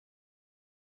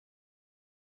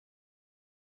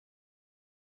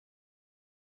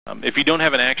If you don't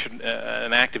have an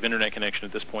active internet connection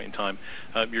at this point in time,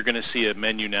 you're going to see a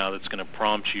menu now that's going to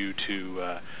prompt you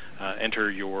to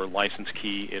enter your license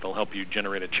key. It'll help you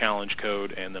generate a challenge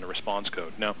code and then a response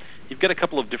code. Now, you've got a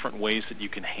couple of different ways that you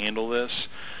can handle this.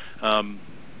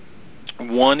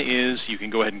 One is you can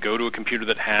go ahead and go to a computer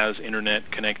that has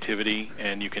internet connectivity,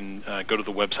 and you can go to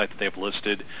the website that they've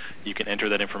listed. You can enter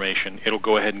that information. It'll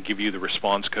go ahead and give you the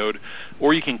response code.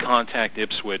 Or you can contact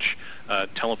Ipswich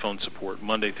telephone support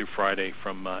Monday through Friday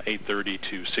from 8:30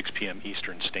 to 6 p.m.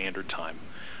 Eastern Standard Time.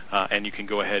 And you can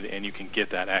go ahead and you can get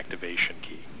that activation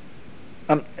key.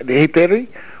 Hey, Terry,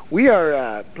 we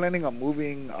are planning on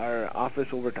moving our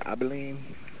office over to Abilene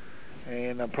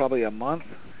in probably a month.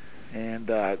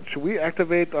 And should we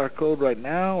activate our code right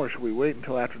now, or should we wait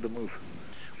until after the move?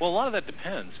 Well, a lot of that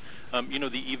depends. You know,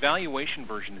 the evaluation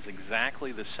version is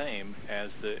exactly the same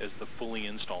as the fully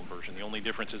installed version. The only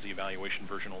difference is the evaluation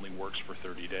version only works for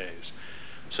 30 days.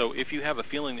 So if you have a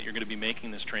feeling that you're going to be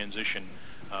making this transition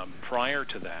prior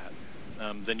to that,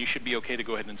 then you should be okay to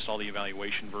go ahead and install the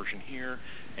evaluation version here,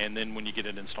 and then when you get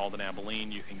it installed in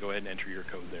Abilene, you can go ahead and enter your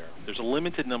code there. There's a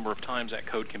limited number of times that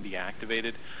code can be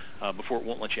activated before it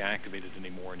won't let you activate it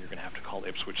anymore, and you're going to have to call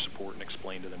Ipswich support and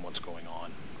explain to them what's going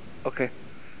on. Okay.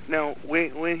 Now,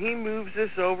 when he moves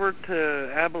this over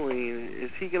to Abilene,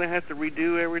 is he going to have to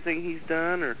redo everything he's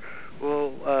done, or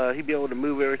will he be able to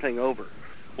move everything over?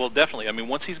 Well, definitely. I mean,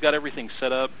 once he's got everything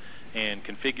set up and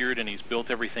configured and he's built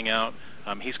everything out,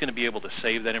 he's going to be able to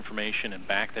save that information and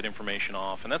back that information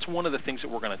off. And that's one of the things that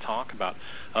we're going to talk about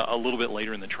a little bit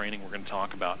later in the training. We're going to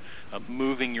talk about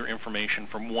moving your information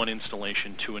from one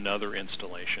installation to another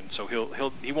installation. So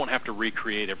he won't have to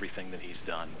recreate everything that he's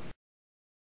done.